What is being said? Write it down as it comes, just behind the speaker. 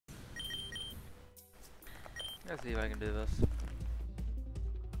Let's see if I can do this.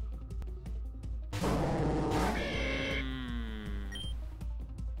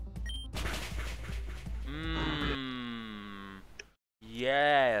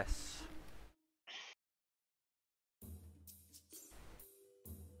 Yes.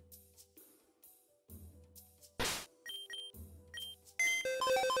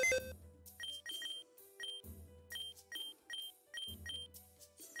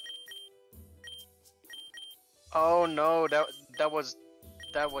 Oh no, that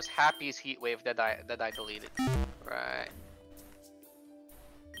was Happy's heat wave that I deleted. Right.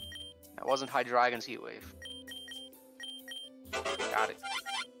 That wasn't Hydreigon's heat wave. Got it.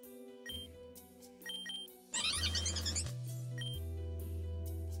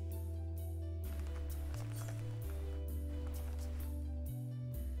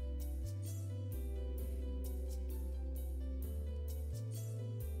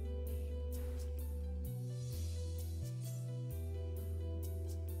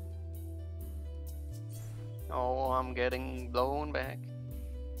 Oh, I'm getting blown back.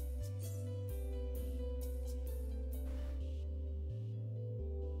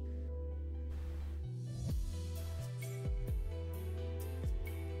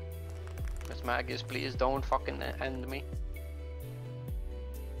 Miss Magus, please don't fucking end me.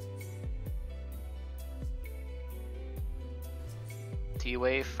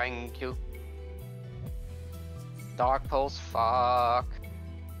 T-Wave, thank you. Dark Pulse, fuck.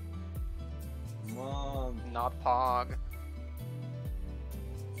 Mom. Not Pog.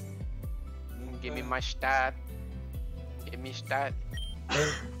 Give me my stat. Give me stat.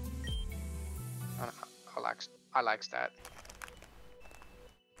 I like stat.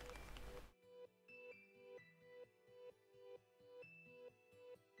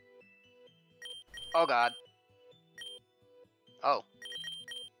 Oh god. Oh.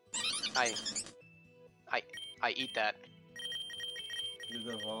 I eat that. You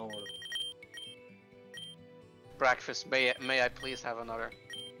devour. Breakfast, may I please have another?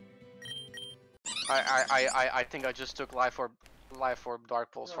 I think I just took life orb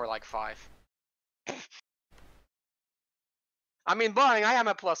Dark Pulse for like 5. I mean, barring I am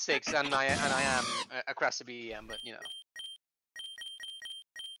at +6 and I am a Cresta BEM, but you know.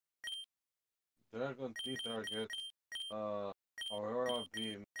 Dragon T target, Aurora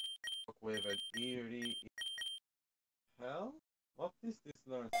Beam, Shockwave and Eerie. Hell? What is this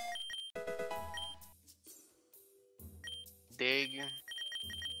learn? Dig.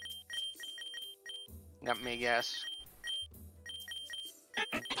 Let me guess.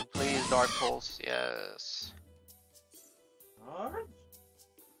 Please, Dark Pulse, yes. Hard?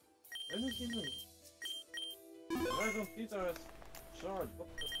 Anything? Dragon Peter has shard. What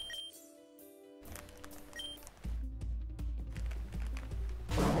the?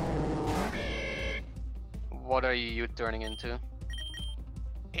 What are you turning into?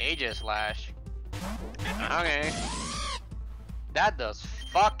 Aegislash. Okay. That does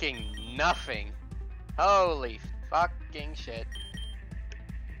fucking nothing. Holy fucking shit.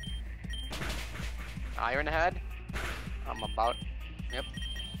 Iron Head? I'm about. Yep.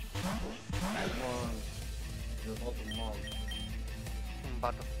 Come on. You're about to mount. I'm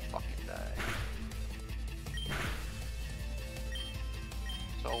about to fucking die.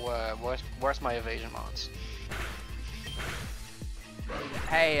 So, where's my evasion mods?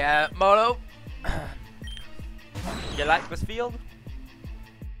 Hey, Molo. You like this field?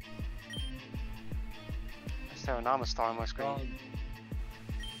 Is there an Amistar on my screen?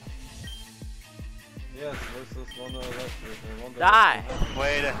 Yes, versus one electric. Die!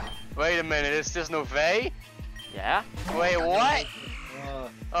 Wait a minute, is this Novae? Yeah? Wait, what?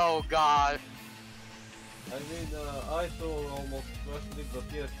 Oh god. I mean, I saw almost crushed it, but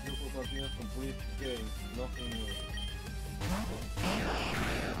yes, you could continue to complete the game. Nothing new.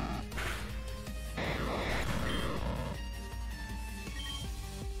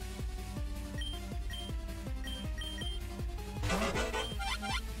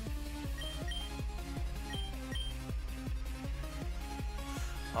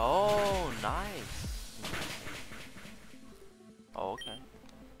 Oh, nice. Oh, okay.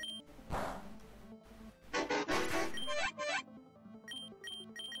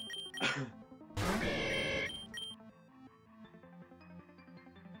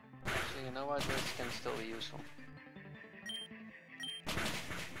 Actually, you know what? This can still be useful.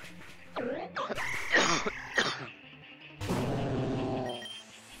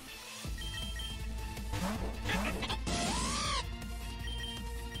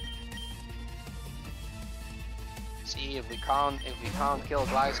 See, if we can't kill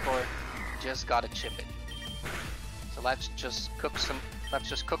Gliscor, just gotta chip it. So let's just cook some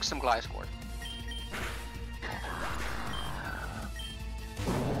Gliscor.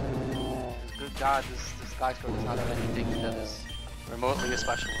 good god, this guy's code does not have anything that is remotely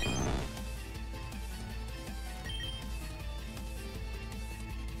special.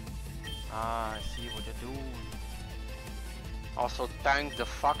 Ah, I see what you're doing. Also, thank the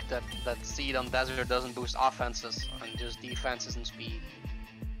fuck that Seed on Desert doesn't boost offenses and just defenses and speed.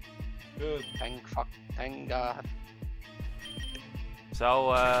 Good. Thank god.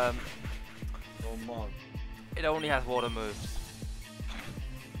 So, Come on. it only has water moves.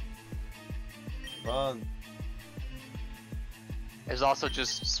 Run. It's also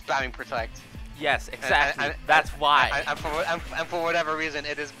just spamming protect. Yes, exactly. And- That's why. And for whatever reason,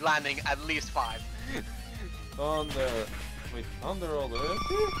 it is landing at least 5. Thunder. Wait, Thunder already?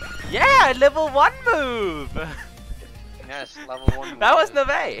 Yeah, level 1 move! Yes, level 1. That was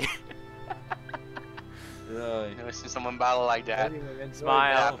Novae. Yeah. Never seen someone battle like that. Anyway, enjoy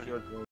Smile. the